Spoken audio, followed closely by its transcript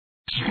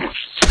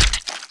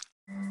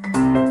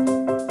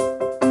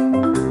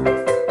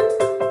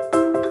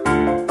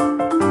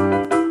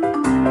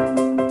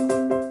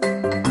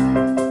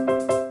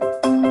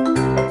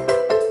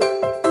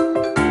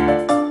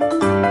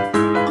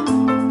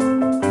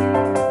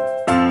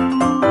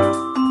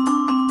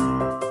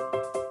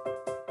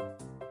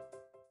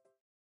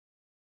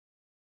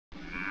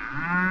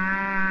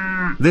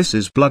This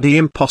is bloody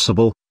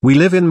impossible. We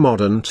live in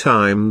modern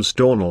times,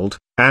 Dornald,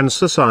 and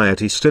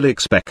society still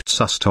expects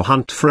us to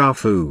hunt for our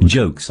food.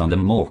 Joke's on the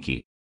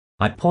Morkey.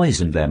 I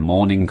poisoned their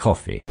morning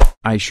coffee.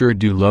 I sure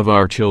do love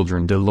our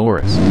children,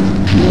 Dolores.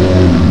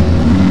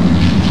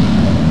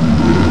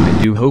 I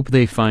do hope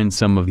they find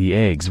some of the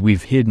eggs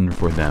we've hidden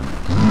for them.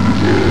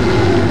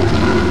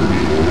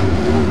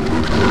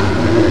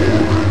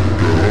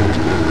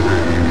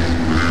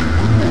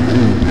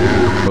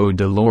 Oh,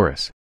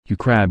 Dolores, you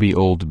crabby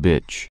old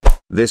bitch.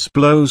 This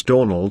blows,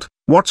 Dornald.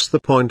 What's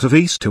the point of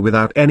Easter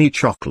without any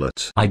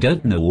chocolate? I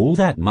don't know all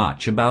that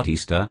much about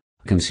Easter,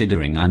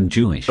 considering I'm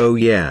Jewish. Oh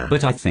yeah.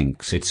 But I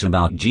think it's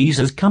about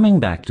Jesus coming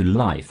back to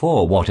life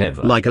or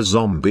whatever. Like a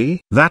zombie?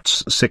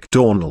 That's sick,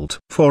 Dornald.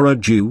 For a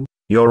Jew,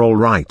 you're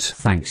alright.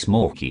 Thanks,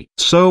 Morkey.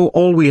 So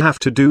all we have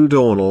to do,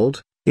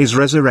 Dornald, is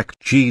resurrect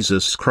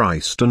Jesus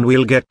Christ and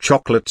we'll get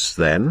chocolates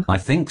then? I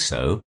think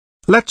so.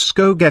 Let's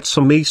go get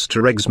some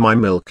Easter eggs, my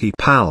milky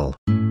pal.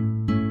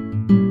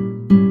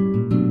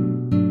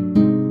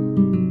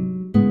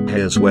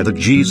 Here's where the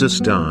Jesus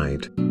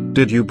died.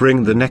 Did you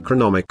bring the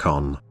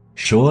Necronomicon?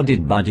 Sure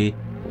did, buddy.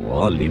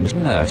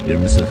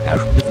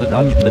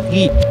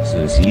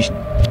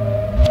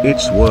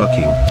 It's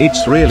working.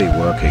 It's really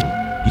working.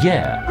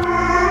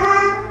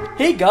 Yeah.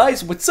 Hey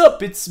guys, what's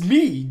up? It's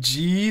me,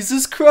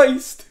 Jesus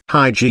Christ.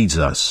 Hi,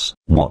 Jesus.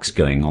 What's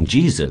going on,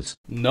 Jesus?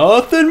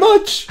 Nothing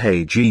much.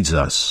 Hey,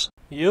 Jesus.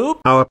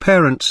 Yup. Our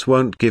parents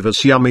won't give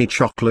us yummy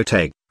chocolate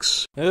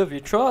eggs. Have you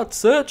tried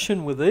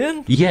searching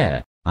within?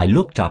 Yeah, I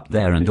looked up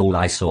there and all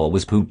I saw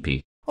was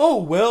poopy. Oh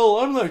well,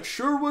 I'm not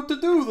sure what to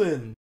do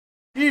then.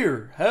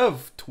 Here,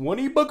 have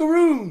 20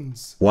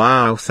 buckaroons.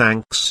 Wow,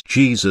 thanks,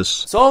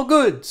 Jesus. It's all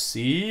good.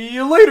 See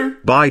you later.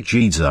 Bye,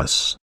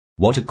 Jesus.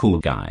 What a cool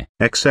guy.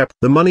 Except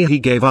the money he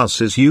gave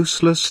us is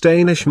useless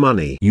Danish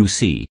money. You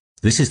see,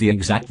 this is the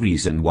exact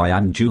reason why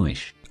I'm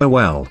Jewish. Oh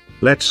well,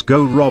 let's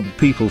go rob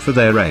people for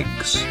their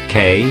eggs.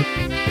 Okay?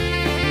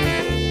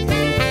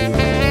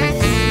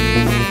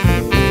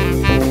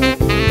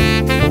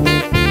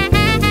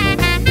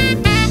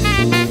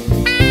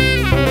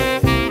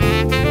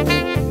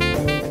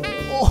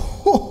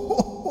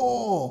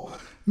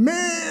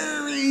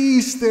 Merry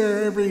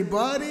Easter,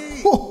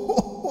 everybody!